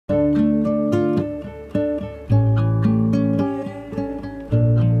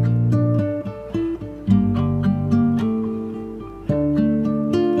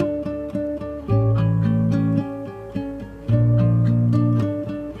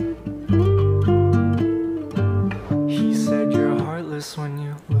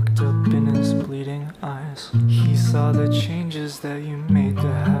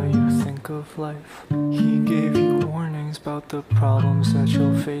life. He gave you warnings about the problems that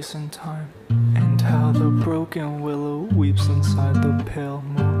you'll face in time, and how the broken willow weeps inside the pale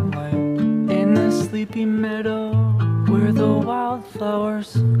moonlight. In a sleepy meadow where the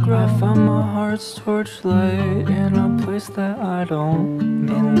wildflowers grow, I found my heart's torchlight in a place that I don't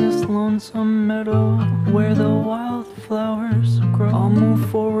know. In this lonesome meadow where the wildflowers grow, I'll move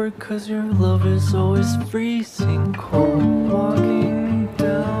forward cause your love is always freezing cold. Walking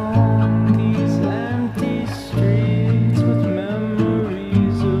down these empty streets with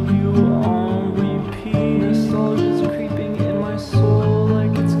memories of you on repeat. Nostalgia's creeping in my soul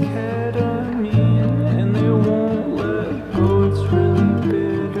like it's ketamine, and they won't let go, it's really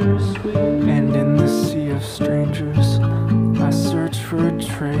bittersweet. And in the sea of strangers I search for a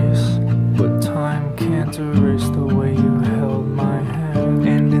trace, but time can't erase the way you held my hand.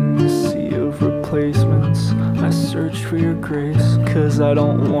 And in the sea of replacements I search for your grace, cause I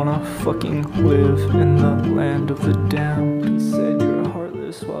don't wanna fucking live in the land of the damned. He said you're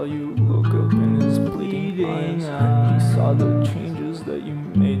heartless while you look up in his bleeding eyes. He saw the changes that you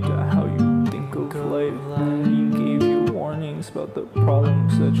made to how you think of life. He gave you warnings about the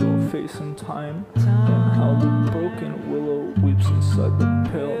problems that you'll face in time, and how the broken willow weeps inside the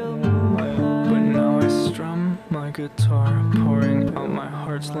pale moonlight. But now I strum my guitar, pouring out my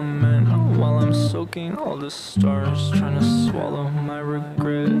heart's lament, while I'm soaking all the stars, trying to swallow my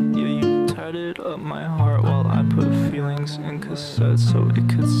regret. Yeah, you tatted up my heart while I put feelings in cassettes, so it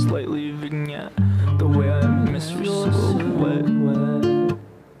could slightly vignette the way I miss your silhouette.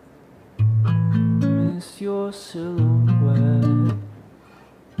 Miss your silhouette.